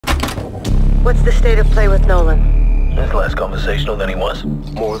What's the state of play with Nolan? He's less conversational than he was.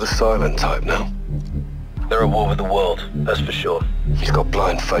 More of the silent type now. They're at war with the world, that's for sure. He's got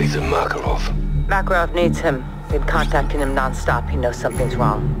blind faith in Makarov. Makarov needs him. Been contacting him non-stop. He knows something's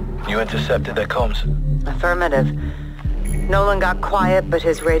wrong. You intercepted their comms? Affirmative. Nolan got quiet, but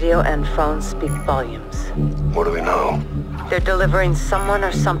his radio and phone speak volumes. What do we know? They're delivering someone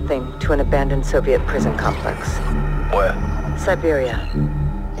or something to an abandoned Soviet prison complex. Where? Siberia.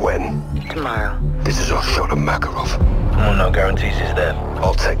 When? Tomorrow. This is our shot at Makarov. Well, no guarantees he's there.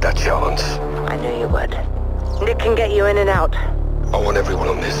 I'll take that chance. I knew you would. Nick can get you in and out. I want everyone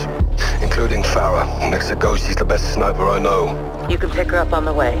on this, including Farah. Next to Ghost, she's the best sniper I know. You can pick her up on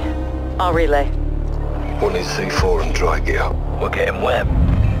the way. I'll relay. One is C4 and dry gear. We're getting wet.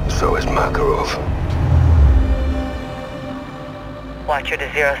 So is Makarov. Watcher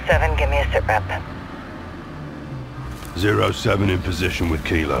to 07, give me a sit rep. 07 in position with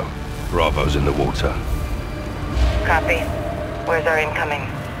Kilo. Bravo's in the water. Copy. Where's our incoming?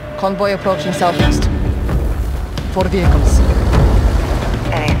 Convoy approaching southeast. 4 vehicles.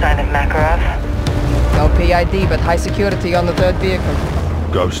 Any sign of Makarov? No PID, but high security on the 3rd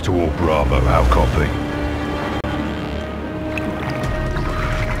vehicle. Goes toward Bravo, how copy?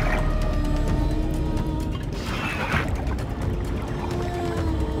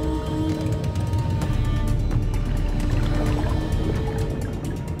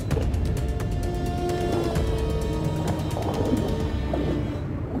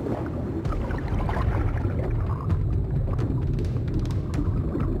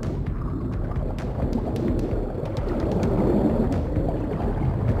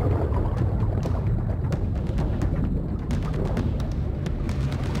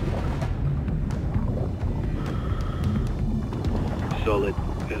 Solid.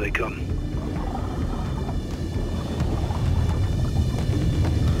 Here they come.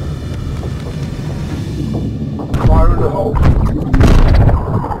 Fire in the hole.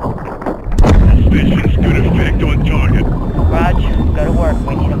 Suspicion's good effect on target. Raj, go to work.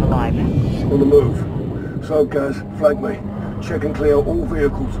 We need him alive. On the move. So, guys, flag me. Check and clear all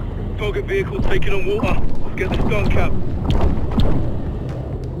vehicles. Target vehicle taken on water. Let's get this done, Cap.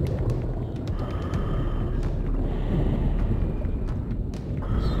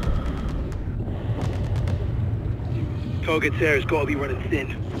 Target's air has got to be running thin.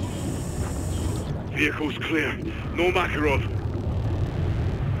 Vehicle's clear. No Makarov.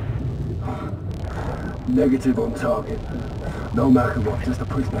 Negative on target. No Makarov, just a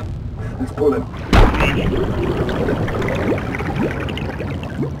prisoner. Let's pull him.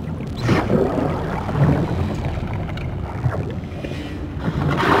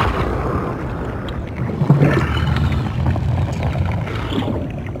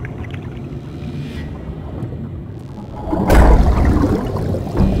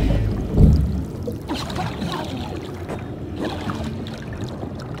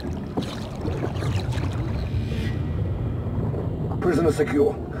 Prisoner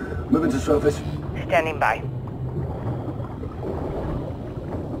secure. Moving to surface. Standing by.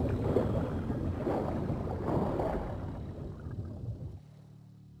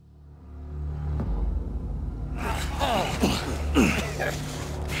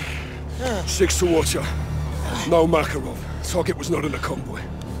 Six to Watcher. No Makarov. Target was not in the convoy.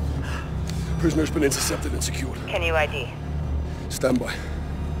 Prisoner's been intercepted and secured. Can you ID? Stand by.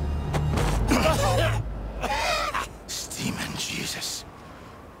 Steaming Jesus.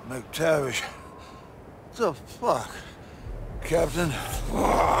 McTavish. The fuck? Captain?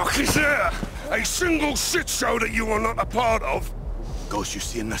 Fuck, is there a single shit show that you are not a part of? Ghost, you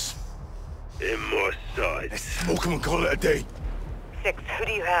seeing this? In my side. Let's smoke him and call it a day. 6, who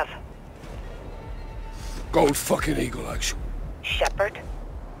do you have? Gold fucking Eagle action. Shepard?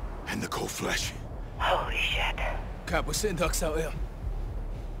 And the cold flesh. Holy shit. Cap, we're sitting ducks out here.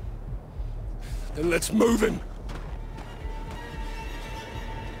 Then let's move him.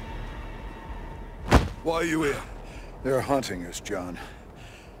 Why are you here? They're hunting us, John.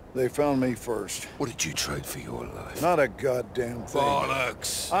 They found me first. What did you trade for your life? Not a goddamn thing.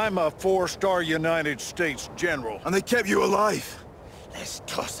 Bollocks. I'm a 4-star United States general. And they kept you alive. Let's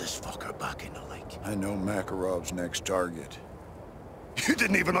toss this fucker back in the lake. I know Makarov's next target. You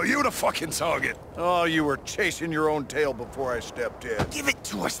didn't even know you were the fucking target. Oh, you were chasing your own tail before I stepped in. Give it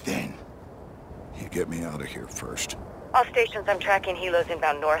to us then. You get me out of here first. All stations, I'm tracking helos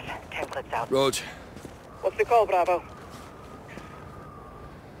inbound north. 10 clicks out. Rog. What's the call, Bravo?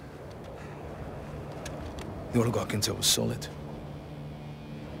 The oligarch intel was solid.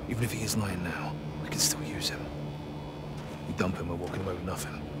 Even if he is lying now, we can still use him. We dump him, we're walking away with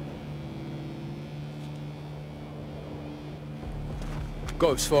nothing.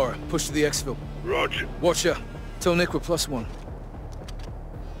 Ghost, Farah. Push to the exfil. Roger. Watch out. Tell Nick we're +1.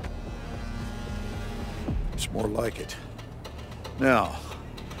 It's more like it. Now,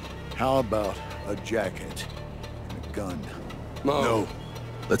 how about a jacket and a gun? No.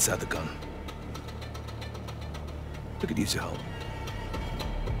 Let's have the gun. We could use your help.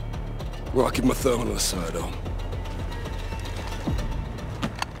 Well, I'll keep my thermal on the side on.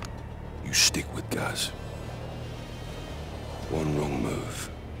 You stick with Gaz. One wrong move,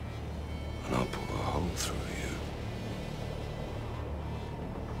 and I'll pull a hole through you.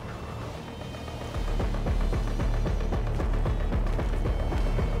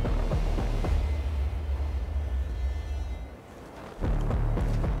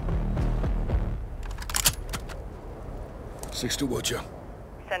 Six to Watcher.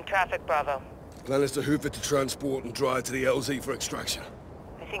 Send traffic, Bravo. Plan is to hoof it to transport and drive to the LZ for extraction.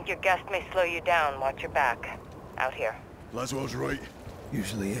 I think your guest may slow you down. Watch your back. Out here. Laswell's right.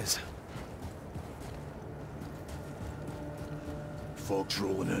 Usually is. Fog's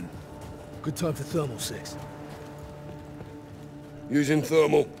rolling in. Good time for thermal, 6. Using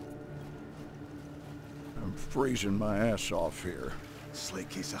thermal. I'm freezing my ass off here. Slight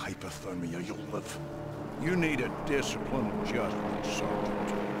case of hypothermia, you'll live. You need a disciplined adjustment,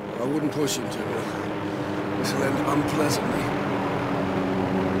 Sergeant. I wouldn't push him, General. This'll end unpleasantly.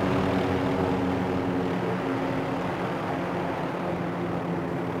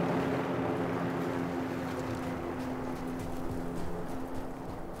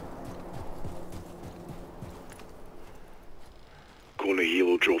 Corner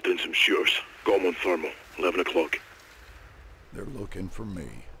Hilo dropped in some shooters. Got them on thermal. 11 o'clock. They're looking for me.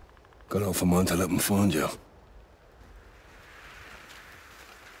 Got off of mine to let them find you.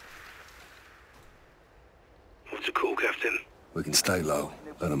 What's the call, Captain? We can stay low.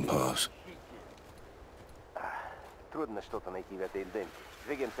 Let them pass. Трудно что-то найти в этой дымке.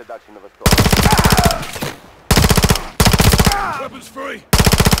 Двигаемся дальше на восток. Weapons free!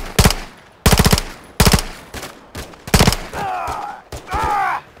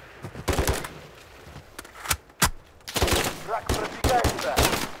 Враг продвигается.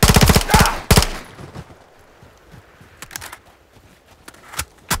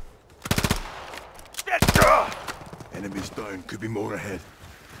 Enemies down, could be more ahead.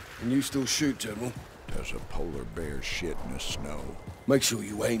 Can you still shoot, General? Does a polar bear shit in the snow? Make sure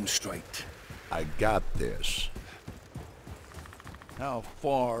you aim straight. I got this. How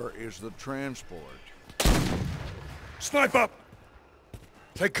far is the transport? Snipe up!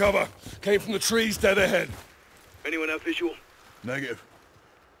 Take cover. Came from the trees dead ahead. Anyone have visual? Negative.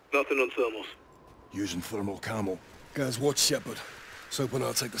 Nothing on thermals. Using thermal camo. Guys, watch Shepard. Soap and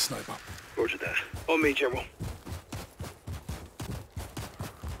I'll take the sniper. Roger that. On me, General.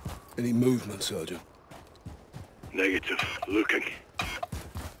 Any movement, Sergeant? Negative. Looking.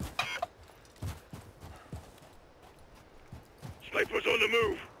 Sniper's on the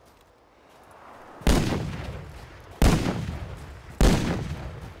move.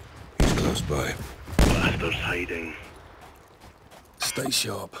 He's close by. Bastard's hiding. Stay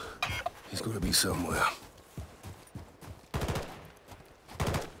sharp. He's got to be somewhere.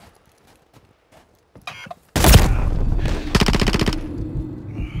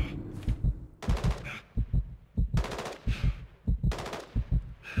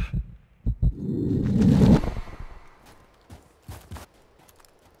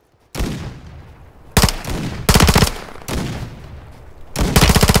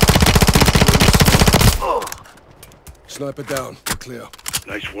 Sniper down. We're clear.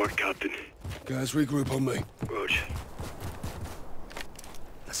 Nice work, Captain. Guys, regroup on me. Roger.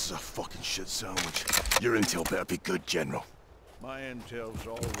 This is a fucking shit sandwich. Your intel better be good, General. My intel's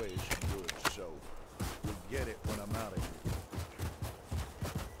always good, so you'll get it when I'm out of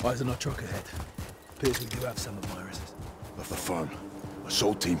here. Eyes on our truck ahead. Appears we do have some admirers. Left the farm.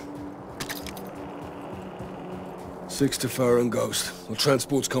 Assault team. 6 to Farah and Ghost. Our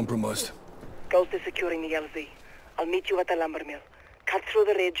transport's compromised. Ghost is securing the LZ. I'll meet you at the lumber mill. Cut through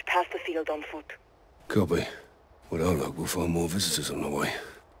the ridge, past the field on foot. Copy. With our luck, we'll find more visitors on the way.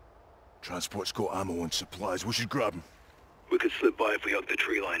 Transport's got ammo and supplies. We should grab them. We could slip by if we hug the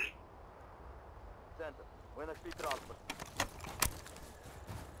tree line. Центр. Мы нашли транспорт.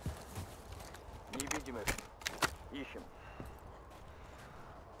 Не видим их. Ищем.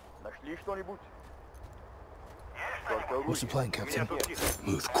 Нашли что-нибудь? What's the plan, Captain?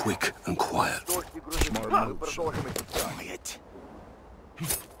 Move quick and quiet. Smart moves. Quiet.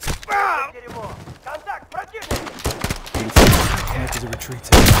 Контакт, противник! Act as a retreat.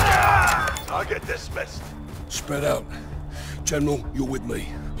 Target dismissed. Spread out. General, you're with me.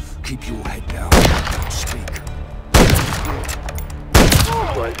 Keep your head down. Don't speak.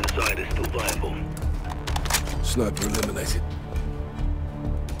 supplies inside are still viable. Sniper eliminated.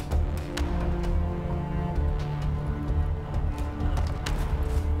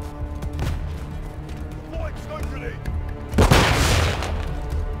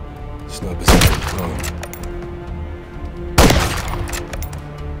 Sniper's prone.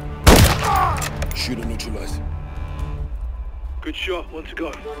 Shooter neutralized. Good shot, one to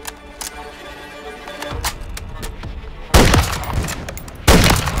go.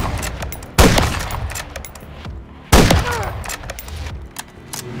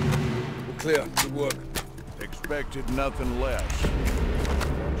 We're clear. Good work. Expected nothing less.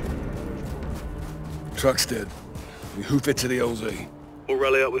 Truck's dead. We hoof it to the LZ. We'll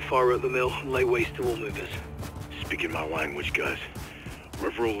rally up with fire at the mill and lay waste to all movers. Speaking my language, guys.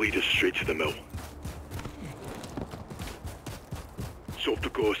 River will lead us straight to the mill. It's off the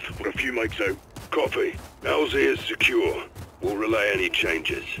coast. We're a few mics out. Copy. LZ is secure. We'll relay any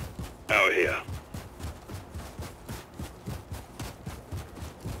changes. Out here.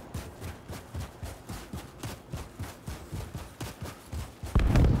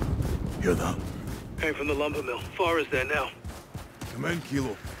 Hear that? Came from the lumber mill. Fire is there now. Come in,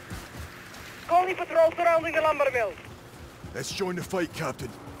 Kilo. Calling patrol surrounding the lumber mill. Let's join the fight, Captain.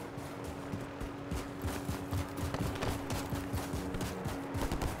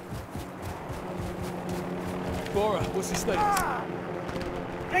 Bora, what's the status?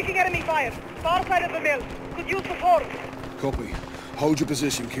 Taking enemy fire. Far side of the mill. Could use support. Copy. Hold your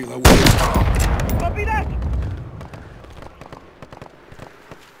position, Kilo. Copy that.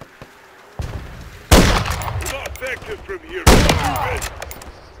 We're not effective from here.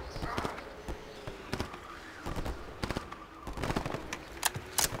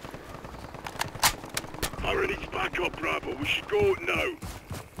 Ira needs backup, Bravo. We should go now.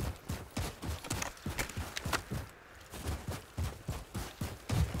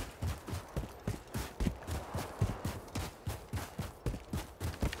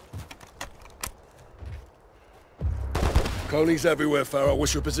 Coney's everywhere, Farrell.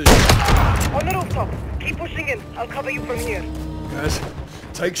 What's your position? On the rooftop. Keep pushing in. I'll cover you from here. Guys,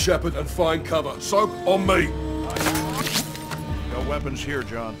 take Shepard and find cover. Soap on me. No weapons here,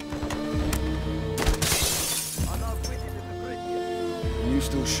 John. Can you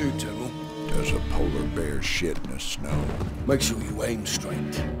still shoot, General? Does a polar bear shit in the snow? Make sure you aim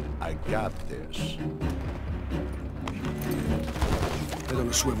straight. I got this. Head on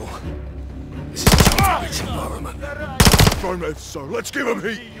a swivel. This is a tough environment. Affirmative, sir. Let's give him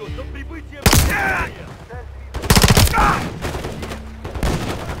heat.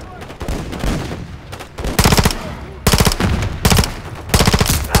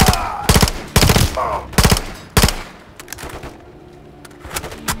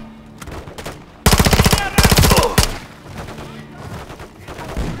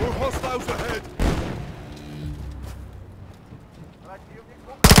 More hostiles ahead.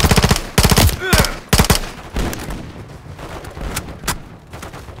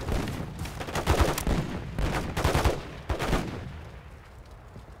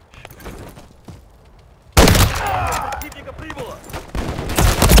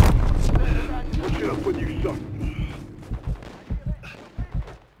 Watch out when you suck.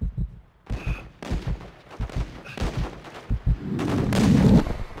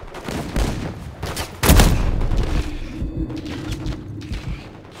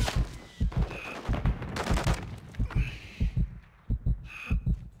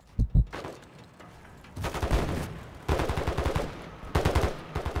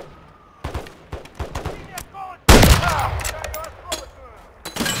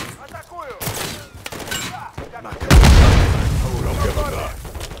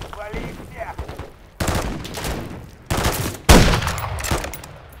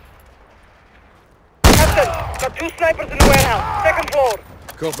 Got two snipers in the warehouse. Second floor.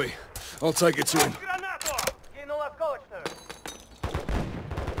 Copy. I'll take it to him.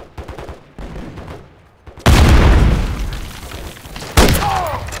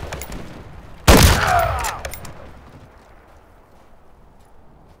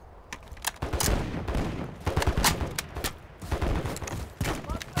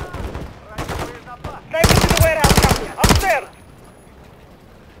 Snipers in the warehouse, Captain. Upstairs.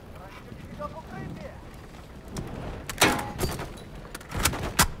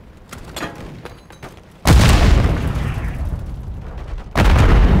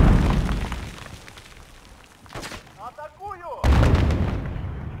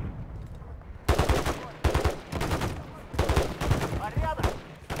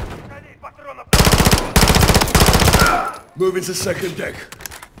 Moving to second deck.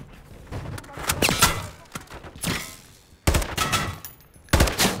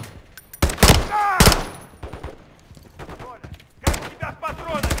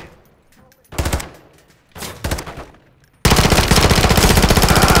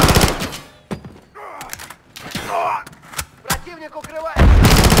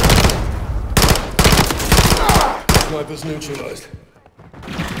 Sniper's neutralized.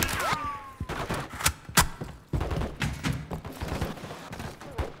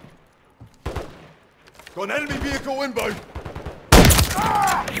 Got an enemy vehicle inbound.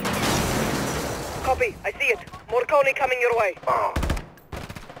 Copy. I see it. More Coney coming your way.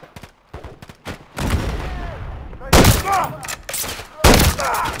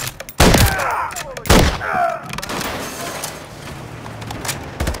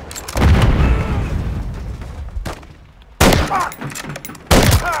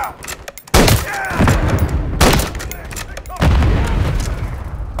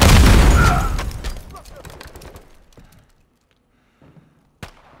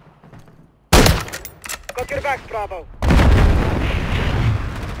 Got your back, Bravo.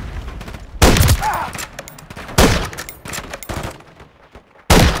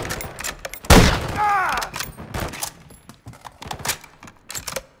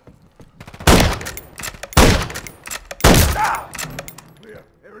 Clear.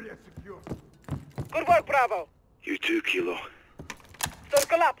 Area secure. Good work, Bravo. You too, Kilo.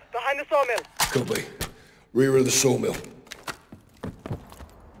 Circle up, behind the sawmill. Copy. Rear of the sawmill.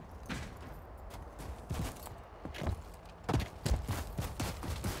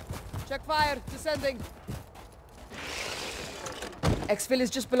 Check fire. Descending. Exfil is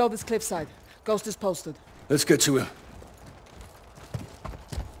just below this cliffside. Ghost is posted. Let's get to him.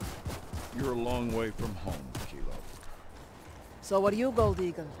 You're a long way from home, Kilo. So are you, Gold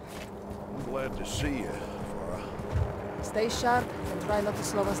Eagle? I'm glad to see you, Farah. Stay sharp and try not to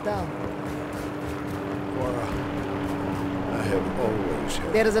slow us down. Farah, I have always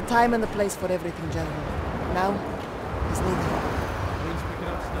had... There is a time and a place for everything, General. Now is needed.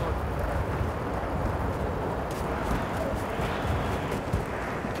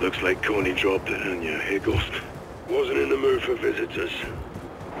 Looks like Coney dropped it on you, hey Ghost? Wasn't in the mood for visitors.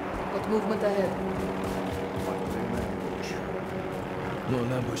 Got movement ahead. No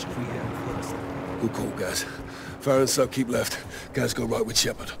ambush if we have first. Good call, guys. Farah and Sub keep left. Guys go right with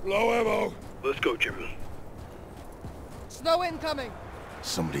Shepard. Low ammo. Let's go, General. Snow incoming.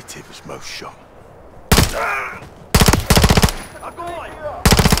 Somebody tip his mouth shut.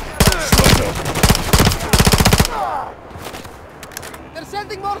 They're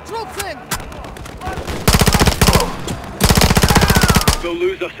sending more troops in. They'll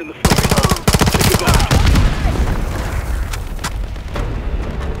lose us in the fight. Take it back.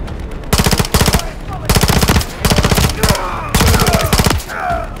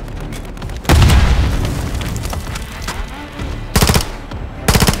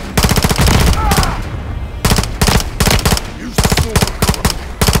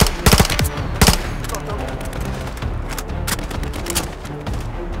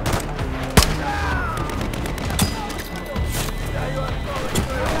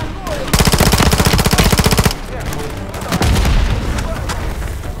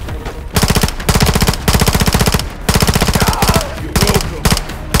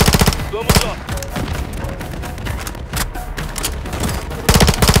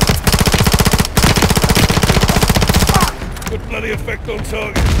 Bloody effect on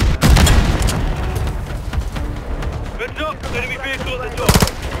target. Heads up! Enemy vehicle at the door!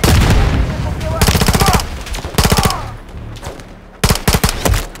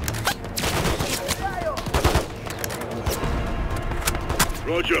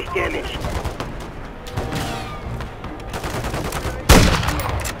 Roger, thermals.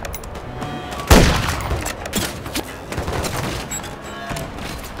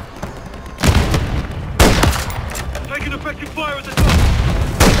 Taking effective fire at the top!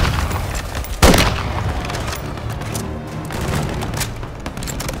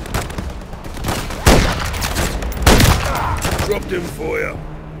 Dropped him for you.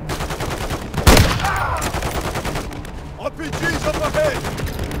 RPG's up ahead!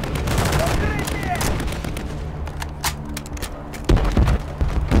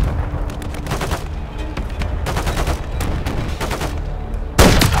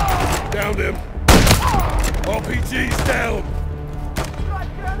 Downed him. RPG's down.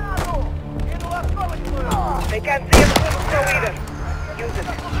 They can't see us with the snow either. Use it.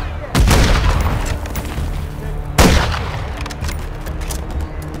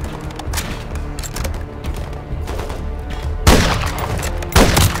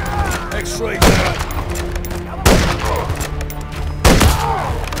 X-ray down.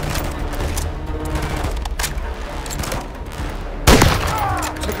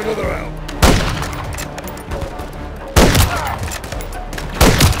 Took another out.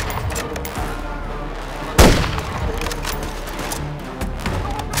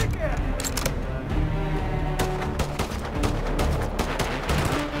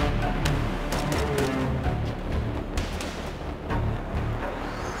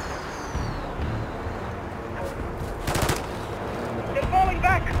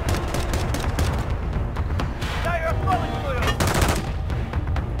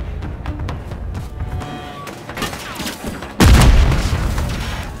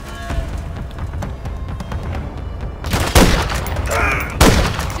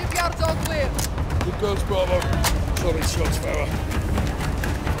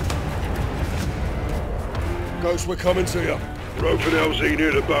 Ghost, we're coming to you. Rope and LZ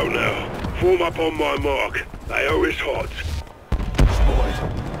near the boat now. Form up on my mark. They owe us hot.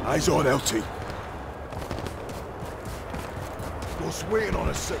 Spotted. Eyes on LT. What's waiting on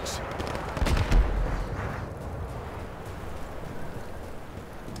a 6?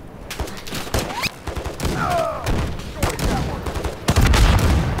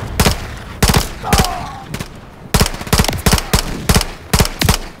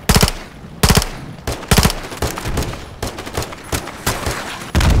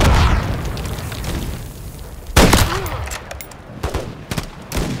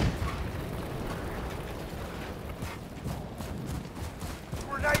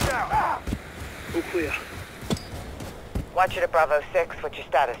 All clear. Watch it at Bravo 6. What's your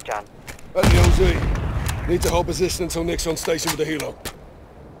status, John? At the LZ. Need to hold position until Nick's on station with the helo.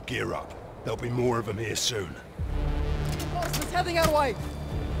 Gear up. There'll be more of them here soon. Boss is heading our way.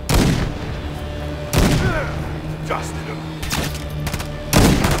 Dusted him.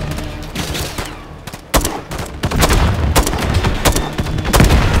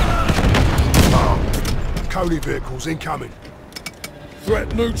 Cody vehicles incoming.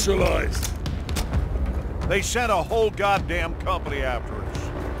 Threat neutralized. They sent a whole goddamn company after us.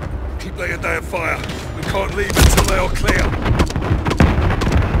 Keep laying down fire. We can't leave until they are clear.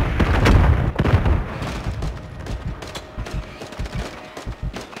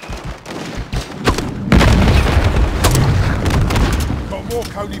 Got more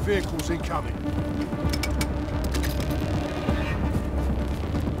Cody vehicles incoming.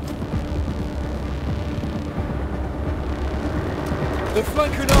 They're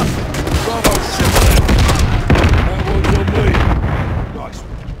flanking us. Bravo, shit. That one's on me. Nice.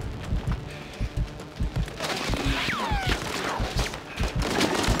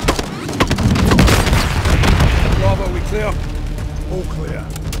 Bravo, we clear? All clear.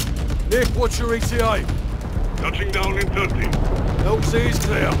 Nick, what's your ETA? Touching down in 30. LZ's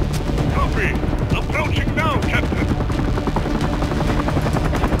clear. Copy. Approaching now, Captain.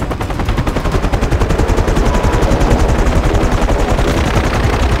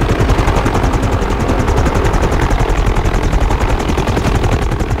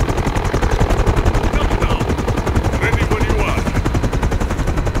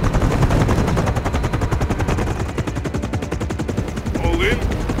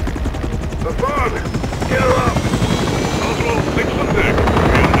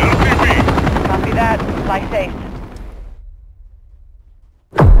 Fly safe.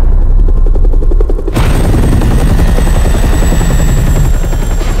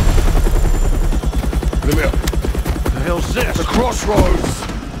 Come here. The hell's this? The crossroads.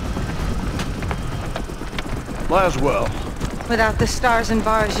 Laswell. Without the stars and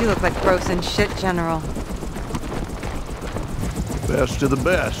bars, you look like frozen shit, General. Best of the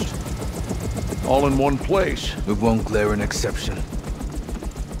best. All in one place. With one glaring exception.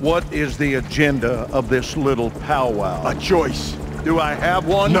 What is the agenda of this little powwow? A choice. Do I have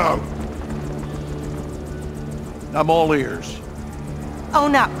one? No. I'm all ears.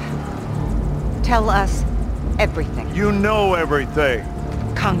 Own up. Tell us everything. You know everything.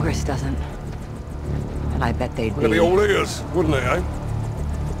 Congress doesn't. And I bet they'd They'd be all ears, wouldn't they, eh?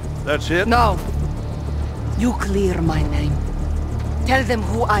 That's it? No. You clear my name. Tell them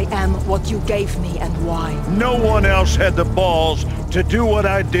who I am, what you gave me, and why. No one else had the balls to do what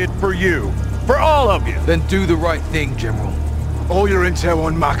I did for you. For all of you. Then do the right thing, General. All your intel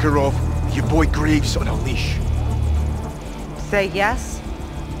on Makarov. Your boy Greaves on a leash. Say yes,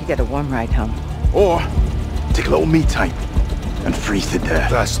 you get a warm ride home. Or take a little me time and freeze to death.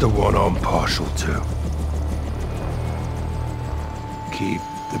 That's the one I'm partial to. Keep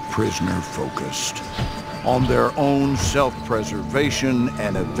the prisoner focused on their own self-preservation,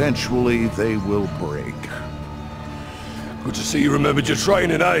 and eventually they will break. Good to see you remembered your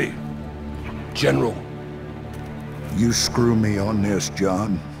training, eh? General. You screw me on this,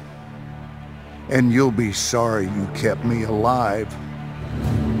 John. And you'll be sorry you kept me alive.